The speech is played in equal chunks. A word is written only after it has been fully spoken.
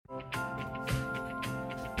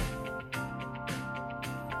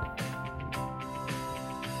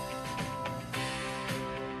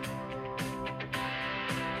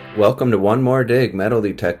Welcome to One More Dig Metal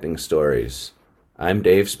Detecting Stories. I'm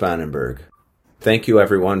Dave Spanenberg. Thank you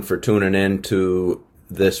everyone for tuning in to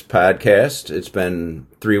this podcast. It's been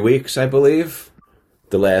 3 weeks, I believe.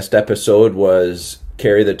 The last episode was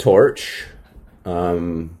Carry the Torch,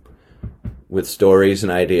 with stories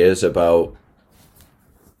and ideas about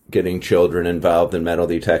getting children involved in metal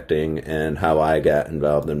detecting and how I got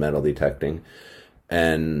involved in metal detecting.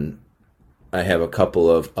 And I have a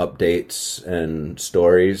couple of updates and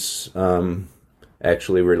stories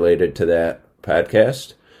actually related to that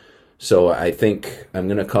podcast. So I think I'm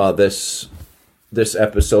going to call this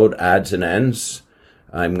episode Odds and Ends.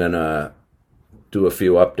 I'm going to do a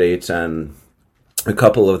few updates on a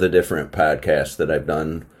couple of the different podcasts that I've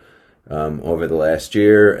done over the last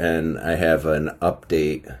year, and I have an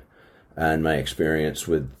update on my experience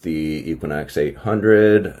with the Equinox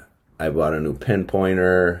 800. I bought a new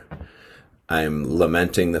pinpointer. I'm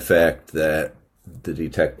lamenting the fact that the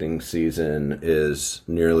detecting season is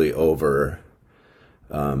nearly over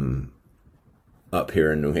up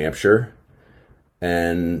here in New Hampshire,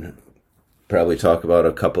 and probably talk about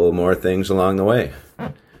a couple more things along the way.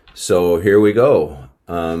 So here we go.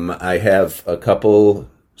 I have a couple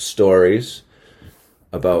stories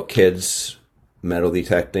about kids metal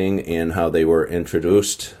detecting and how they were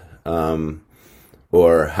introduced,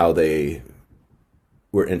 or how they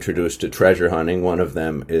were introduced to treasure hunting. One of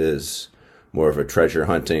them is more of a treasure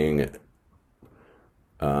hunting,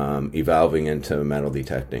 evolving into metal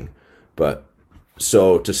detecting. But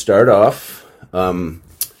so to start off,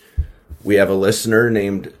 we have a listener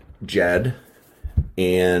named Jed,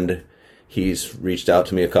 and he's reached out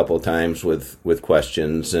to me a couple of times with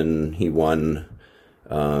questions, and he won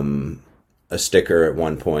a sticker at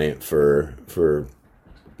one point for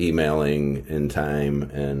emailing in time.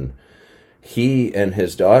 And he and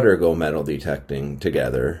his daughter go metal detecting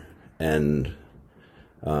together, and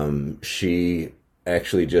she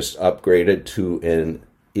actually just upgraded to an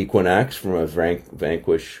Equinox from a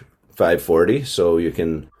Vanquish 540. So you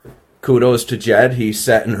can kudos to Jed. He's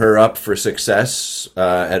setting her up for success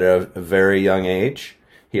at a very young age.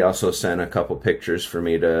 He also sent a couple pictures for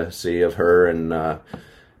me to see of her, and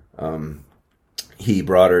he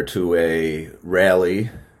brought her to a rally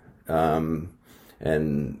and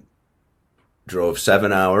drove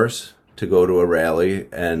 7 hours to go to a rally,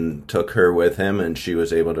 and took her with him, and she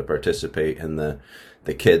was able to participate in the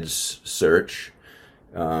kids search.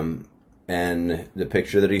 And the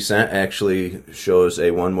picture that he sent actually shows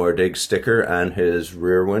a One More Dig sticker on his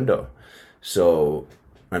rear window. So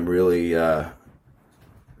I'm really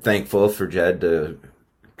thankful for Jed to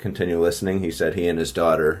continue listening. He said he and his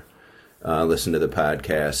daughter listen to the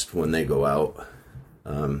podcast when they go out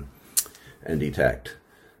and detect.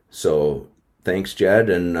 So thanks, Jed,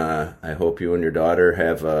 and I hope you and your daughter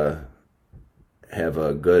have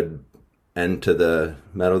a good end to the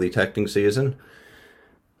metal detecting season.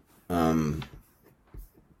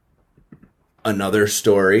 Another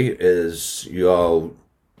story is, you all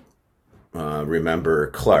remember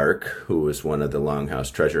Clark, who was one of the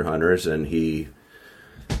Longhouse treasure hunters, and he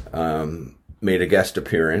made a guest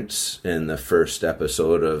appearance in the first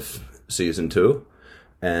episode of season 2,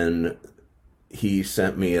 and he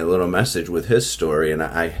sent me a little message with his story, and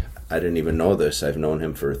I didn't even know this. I've known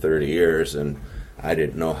him for 30 years, and I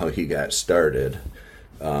didn't know how he got started.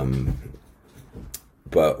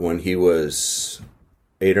 But when he was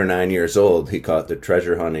 8 or 9 years old, he caught the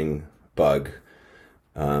treasure hunting bug.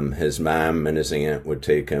 His mom and his aunt would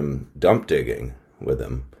take him dump digging with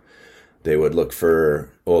him. They would look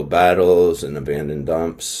for old battles and abandoned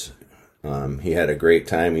dumps. He had a great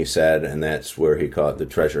time, he said, and that's where he caught the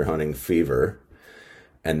treasure hunting fever.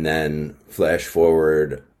 And then flash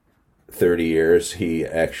forward 30 years, he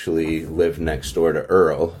actually lived next door to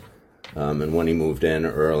Earl. And when he moved in,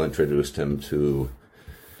 Earl introduced him to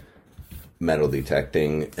metal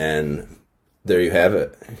detecting, and there you have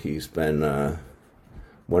it. He's been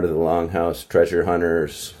one of the Longhouse treasure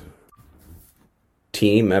hunters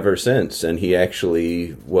team ever since, and he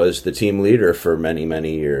actually was the team leader for many,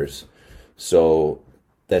 many years. So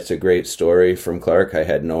that's a great story from Clark. I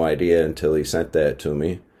had no idea until he sent that to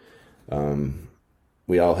me.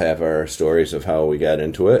 We all have our stories of how we got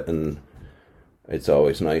into it, and it's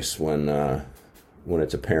always nice when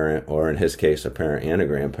it's a parent, or in his case, a parent and a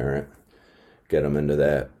grandparent, get them into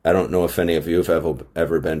that. I don't know if any of you have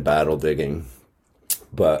ever been battle digging,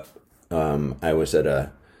 but I was at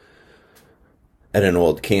an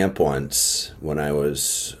old camp once when I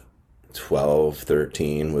was 12,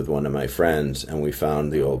 13 with one of my friends, and we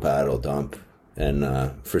found the old battle dump. And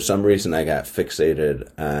for some reason I got fixated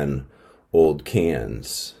on old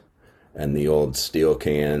cans and the old steel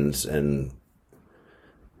cans, and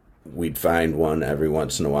we'd find one every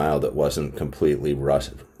once in a while that wasn't completely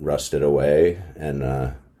rusted away. And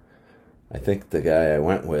I think the guy I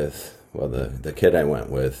went with, well, the kid I went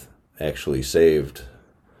with actually saved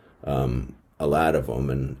a lot of them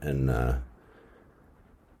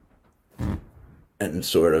and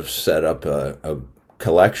sort of set up a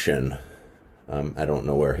collection. I don't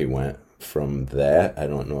know where he went from that. I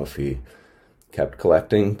don't know if he kept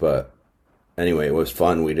collecting, but anyway, it was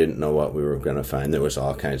fun. We didn't know what we were going to find. There was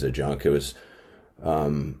all kinds of junk. It was,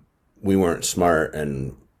 we weren't smart,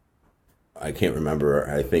 and I can't remember.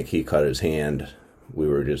 I think he cut his hand. We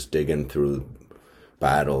were just digging through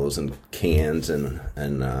bottles and cans and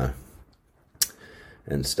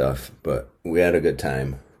stuff, but we had a good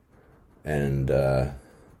time. And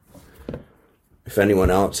if anyone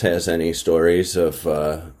else has any stories of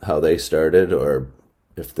how they started, or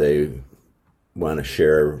if they want to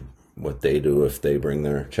share what they do if they bring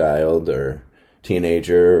their child or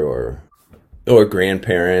teenager or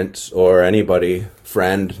grandparents or anybody,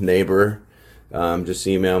 friend, neighbor, just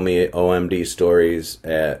email me at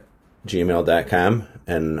omdstories@gmail.com,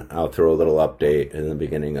 and I'll throw a little update in the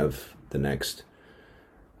beginning of the next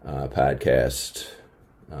podcast,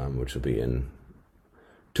 which will be in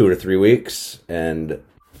 2 to 3 weeks. And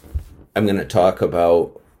I'm going to talk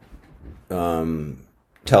about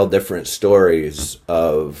tell different stories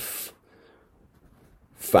of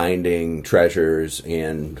finding treasures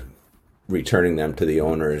and returning them to the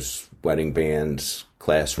owners, wedding bands,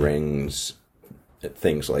 class rings,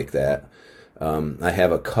 things like that. I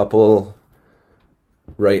have a couple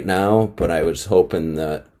right now, but I was hoping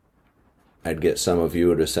that I'd get some of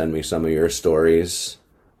you to send me some of your stories.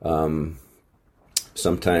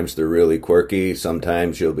 Sometimes they're really quirky.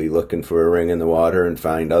 Sometimes you'll be looking for a ring in the water and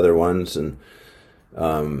find other ones. And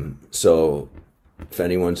so if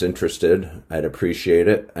anyone's interested, I'd appreciate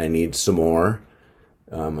it. I need some more.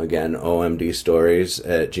 Again,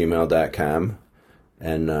 omdstories@gmail.com,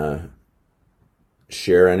 and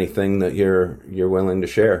share anything that you're willing to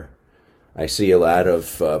share. I see a lot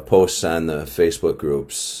of posts on the Facebook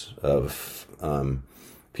groups of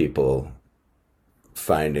people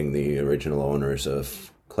finding the original owners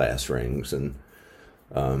of class rings and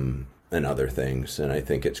other things, and I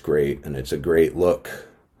think it's great, and it's a great look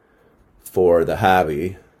for the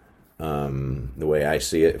hobby. The way I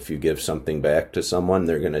see it, if you give something back to someone,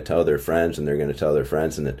 they're going to tell their friends, and they're going to tell their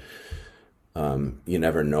friends, and you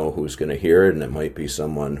never know who's going to hear it, and it might be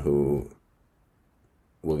someone who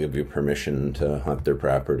will give you permission to hunt their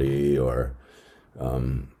property, or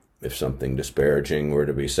if something disparaging were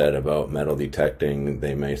to be said about metal detecting,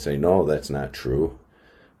 they may say, no, that's not true.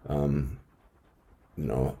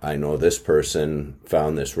 I know this person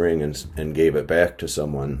found this ring and gave it back to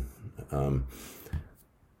someone.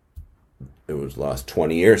 It was lost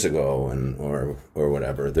 20 years ago, or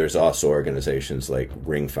whatever. There's also organizations like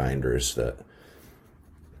Ring Finders that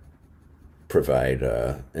provide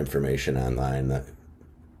information online that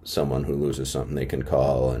someone who loses something, they can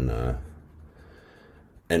call and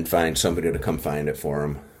find somebody to come find it for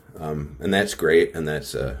them. And that's great, and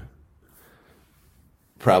that's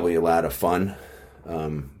probably a lot of fun.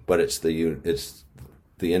 But it's the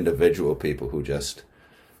individual people who just,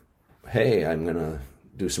 hey, I'm gonna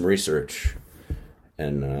do some research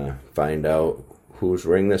and find out whose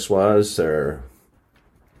ring this was, or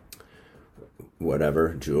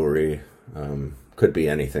whatever, jewelry, could be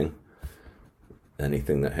anything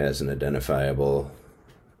that has an identifiable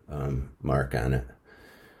mark on it.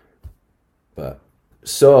 But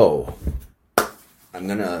so I'm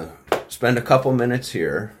gonna spend a couple minutes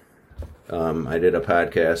here. I did a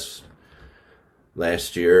podcast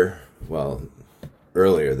last year, well,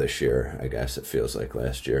 earlier this year, I guess it feels like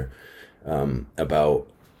last year, about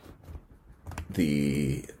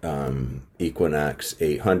the Equinox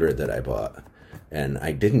 800 that I bought. And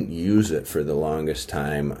I didn't use it for the longest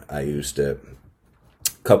time. I used it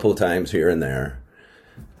a couple times here and there.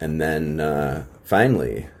 And then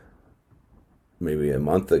finally, maybe a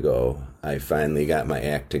month ago, I finally got my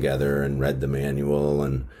act together and read the manual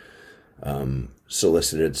and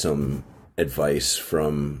solicited some advice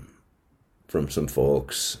from some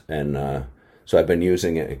folks. And so I've been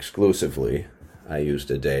using it exclusively. I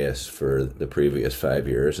used a Deus for the previous 5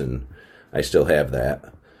 years, and I still have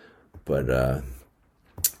that. But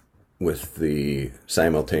with the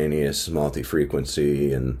simultaneous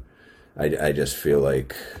multi-frequency, and I just feel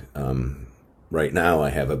like right now I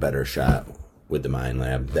have a better shot with the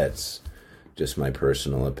Minelab. That's just my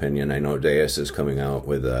personal opinion. I know Deus is coming out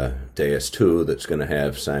with a Deus 2 that's going to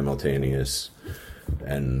have simultaneous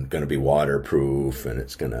and going to be waterproof, and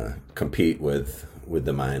it's going to compete with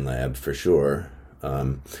the Minelab for sure.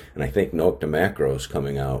 And I think Nocta Macro is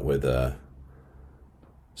coming out with a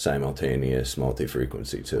simultaneous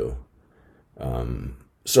multi-frequency too.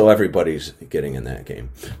 So everybody's getting in that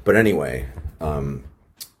game. But anyway,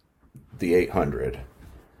 the 800,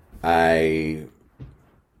 I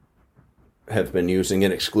have been using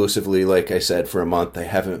it exclusively, like I said, for a month. I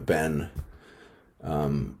haven't been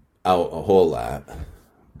out a whole lot,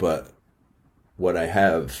 but what I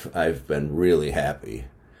have, I've been really happy,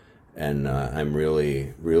 and I'm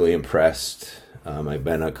really, really impressed. I've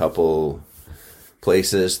been a couple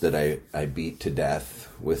places that I beat to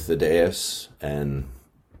death with the Deus, and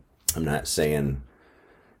I'm not saying,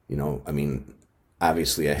 I mean,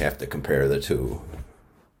 obviously I have to compare the two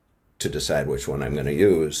to decide which one I'm going to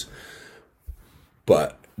use,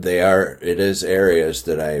 but it is areas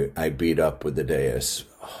that I beat up with the Deus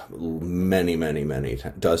many, many, many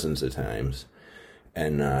dozens of times,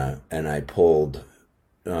 and I pulled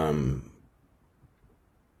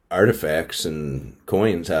artifacts and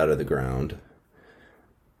coins out of the ground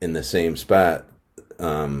in the same spot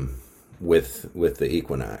with the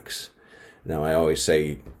Equinox. Now, I always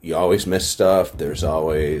say you always miss stuff. There's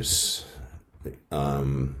always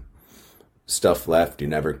stuff left. You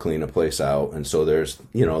never clean a place out, and so there's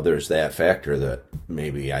that factor that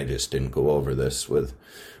maybe I just didn't go over this with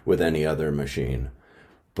any other machine.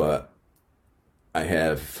 But I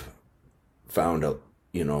have found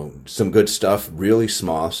some good stuff, really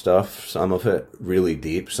small stuff, some of it really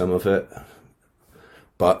deep, some of it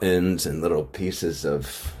buttons and little pieces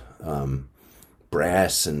of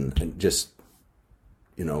brass and just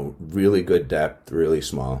really good depth, really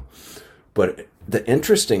small. But the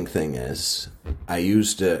interesting thing is, I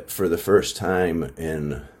used it for the first time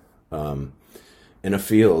in a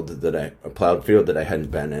plowed field that I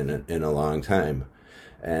hadn't been in a long time,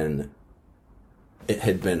 and it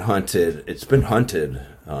had been hunted. It's been hunted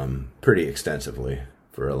pretty extensively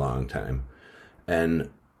for a long time,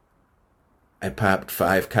 and I popped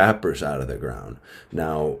 5 coppers out of the ground.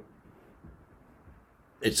 Now,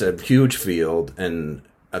 it's a huge field, and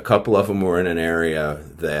a couple of them were in an area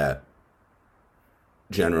that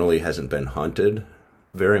generally hasn't been hunted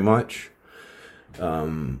very much.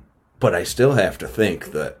 But I still have to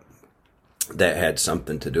think that had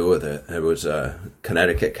something to do with it. It was a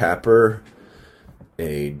Connecticut copper,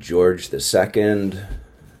 a George II,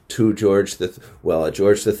 a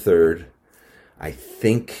George III. I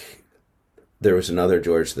think there was another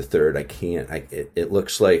George III. It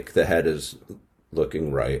looks like the head is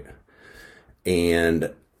looking right.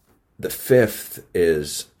 And the 5th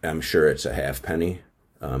is, I'm sure it's a halfpenny.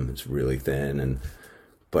 It's really thin,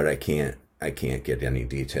 but I can't get any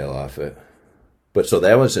detail off it. But so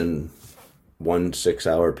that was in 1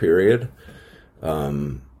 6-hour period,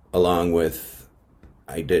 along with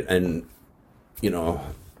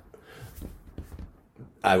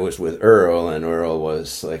I was with Earl, and Earl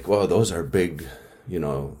was like, "Well, those are big,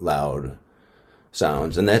 loud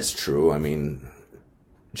sounds," and that's true. I mean,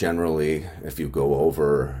 generally, if you go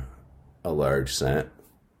over a large scent,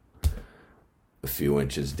 a few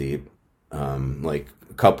inches deep, like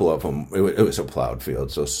a couple of them, it was a plowed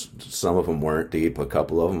field, so some of them weren't deep, a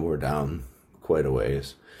couple of them were down quite a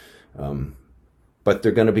ways, but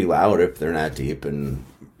they're going to be loud if they're not deep, and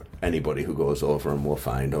anybody who goes over them will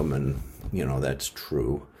find them, and that's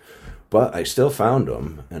true. But I still found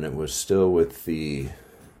them, and it was still with the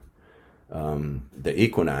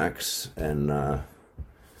Equinox, and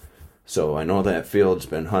so I know that field's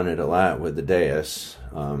been hunted a lot with the Deus.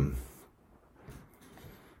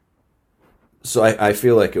 So I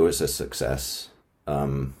feel like it was a success.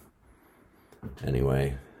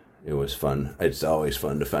 Anyway, it was fun. It's always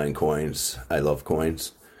fun to find coins. I love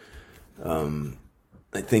coins.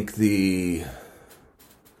 I think the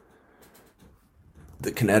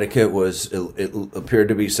Connecticut it appeared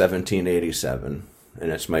to be 1787,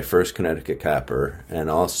 and it's my first Connecticut copper. And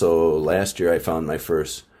also last year I found my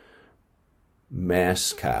first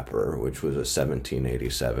Mass copper, which was a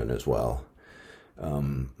 1787 as well.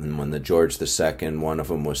 And when the George II, one of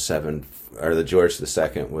them was the George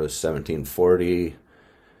II was 1740,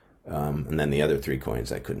 and then the other 3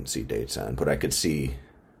 coins I couldn't see dates on, but I could see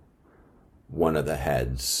one of the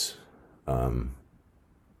heads, or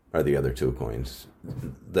the other 2 coins.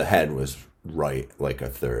 The head was right, like a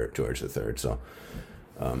third, George III, so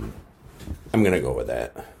I'm going to go with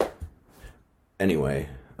that. Anyway,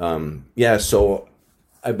 so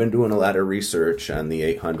I've been doing a lot of research on the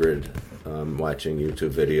 800, watching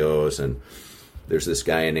YouTube videos, and there's this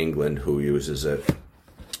guy in England who uses it.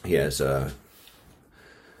 He has a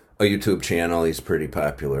YouTube channel. He's pretty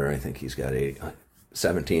popular. I think he's got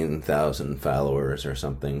 17,000 followers or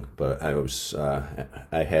something. But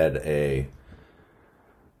I had a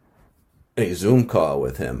a Zoom call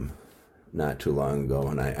with him not too long ago,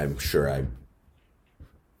 and I'm sure I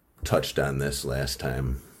touched on this last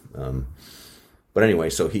time. But anyway,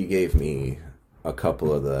 so he gave me a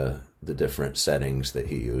couple of the different settings that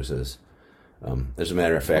he uses. As a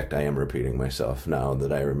matter of fact, I am repeating myself now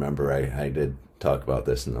that I remember I did talk about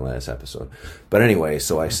this in the last episode. But anyway,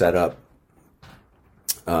 so I set up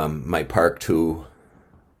my Park 2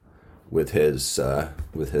 with his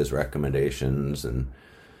recommendations, and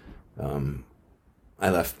I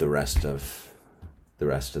left the rest of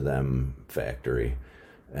them factory,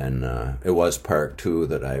 and it was Park 2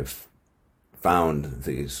 that I've found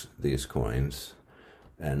these coins,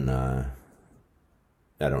 and I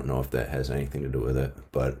don't know if that has anything to do with it,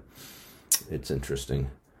 but it's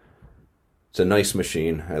interesting. It's a nice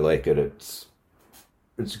machine. I like it.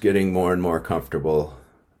 It's getting more and more comfortable.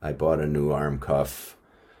 I bought a new arm cuff.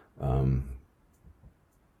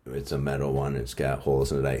 It's a metal one. It's got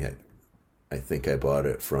holes in it. I think I bought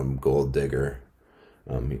it from Gold Digger.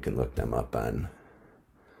 You can look them up on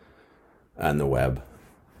the web,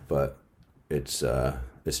 but it's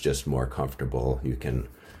just more comfortable. You can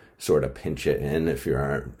sort of pinch it in if your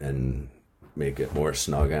arm and make it more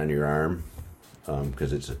snug on your arm,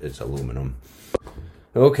 because it's aluminum.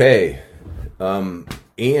 Okay, and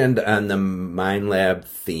on the Minelab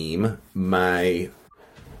theme, my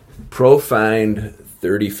Profind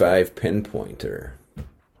 35 pinpointer.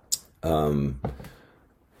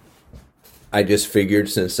 I just figured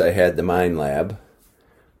since I had the Minelab,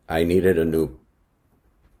 I needed a new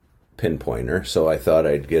pinpointer, so I thought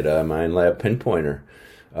I'd get a Minelab pinpointer.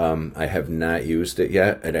 I have not used it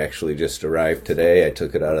yet. It actually just arrived today. I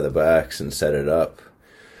took it out of the box and set it up.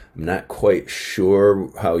 I'm not quite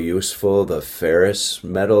sure how useful the ferrous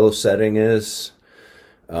metal setting is.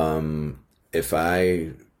 If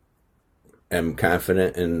I am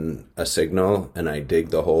confident in a signal and I dig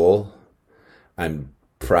the hole, I'm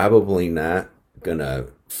probably not gonna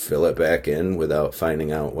fill it back in without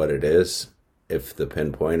finding out what it is if the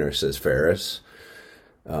pinpointer says ferrous.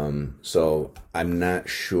 So I'm not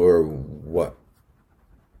sure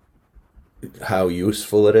how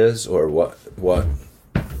useful it is, or what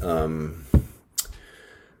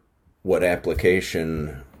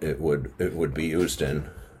application it would be used in.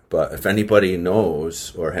 But if anybody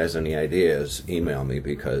knows or has any ideas, email me,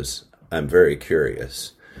 because I'm very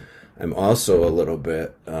curious. I'm also a little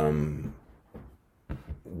bit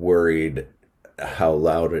worried how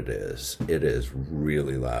loud it is. It is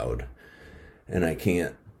really loud. And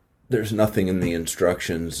there's nothing in the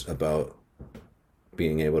instructions about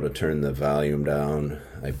being able to turn the volume down.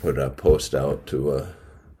 I put a post out to a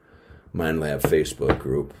Minelab Facebook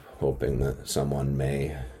group, hoping that someone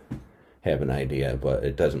may have an idea, but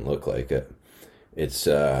it doesn't look like it. It's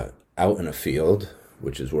out in a field,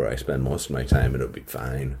 which is where I spend most of my time. It'll be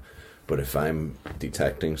fine. But if I'm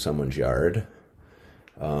detecting someone's yard,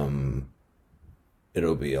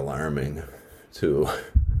 it'll be alarming too.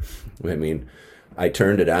 I mean, I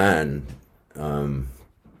turned it on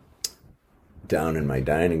down in my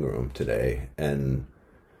dining room today, and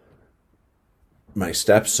my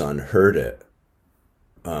stepson heard it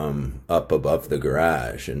up above the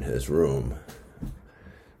garage in his room.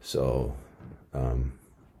 So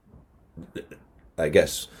I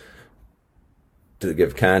guess to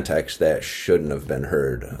give context, that shouldn't have been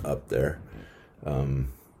heard up there.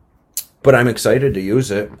 But I'm excited to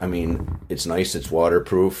use it. I mean, it's nice. It's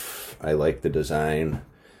waterproof. I like the design.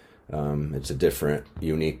 It's a different,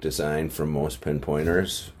 unique design from most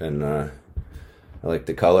pinpointers. And I like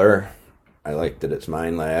the color. I like that it's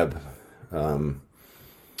Minelab.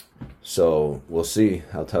 So we'll see.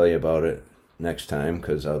 I'll tell you about it next time,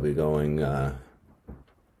 because I'll be going a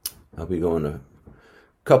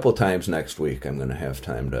couple times next week. I'm going to have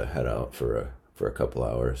time to head out for a couple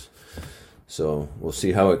hours. So we'll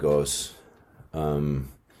see how it goes. I'm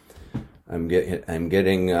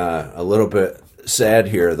getting a little bit sad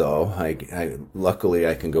here, though. Luckily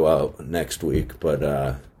I can go out next week, but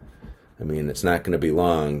I mean, it's not going to be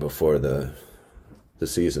long before the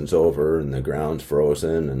season's over and the ground's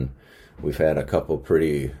frozen, and we've had a couple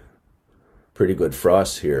pretty good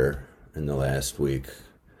frosts here in the last week.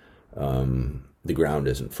 The ground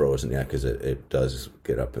isn't frozen yet, because it does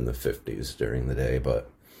get up in the 50s during the day, but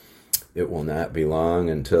it will not be long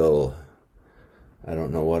until I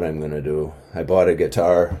don't know what I'm going to do. I bought a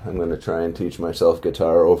guitar. I'm going to try and teach myself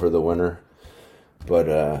guitar over the winter, but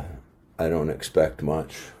I don't expect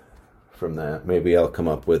much from that. Maybe I'll come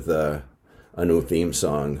up with a new theme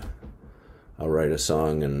song. I'll write a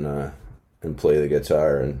song and play the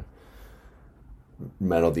guitar, and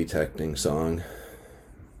metal detecting song.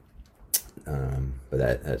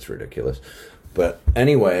 But that's ridiculous. But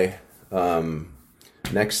anyway,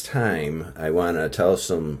 Next time, I want to tell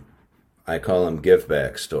some, I call them give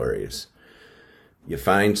back stories. You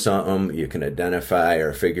find something, you can identify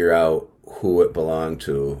or figure out who it belonged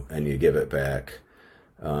to, and you give it back.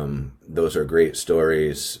 Those are great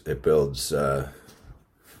stories. It builds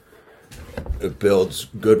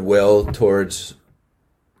goodwill towards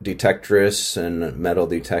detectorists and metal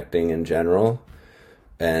detecting in general.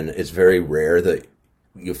 And it's very rare that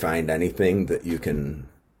you find anything that you can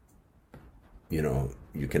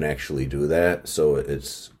actually do that. So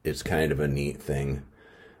it's kind of a neat thing.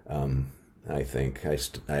 I think I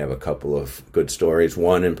have a couple of good stories.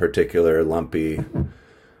 One in particular, Lumpy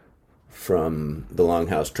from the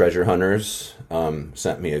Longhouse Treasure Hunters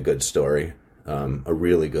sent me a good story, a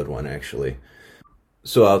really good one actually.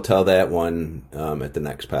 So I'll tell that one at the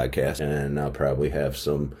next podcast, and I'll probably have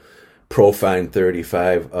some Profine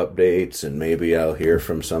 35 updates, and maybe I'll hear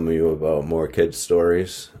from some of you about more kids'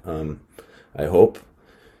 stories. I hope.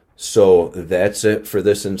 So that's it for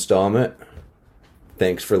this installment.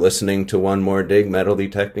 Thanks for listening to One More Dig Metal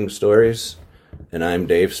Detecting Stories, and I'm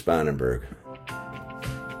Dave Spanenberg.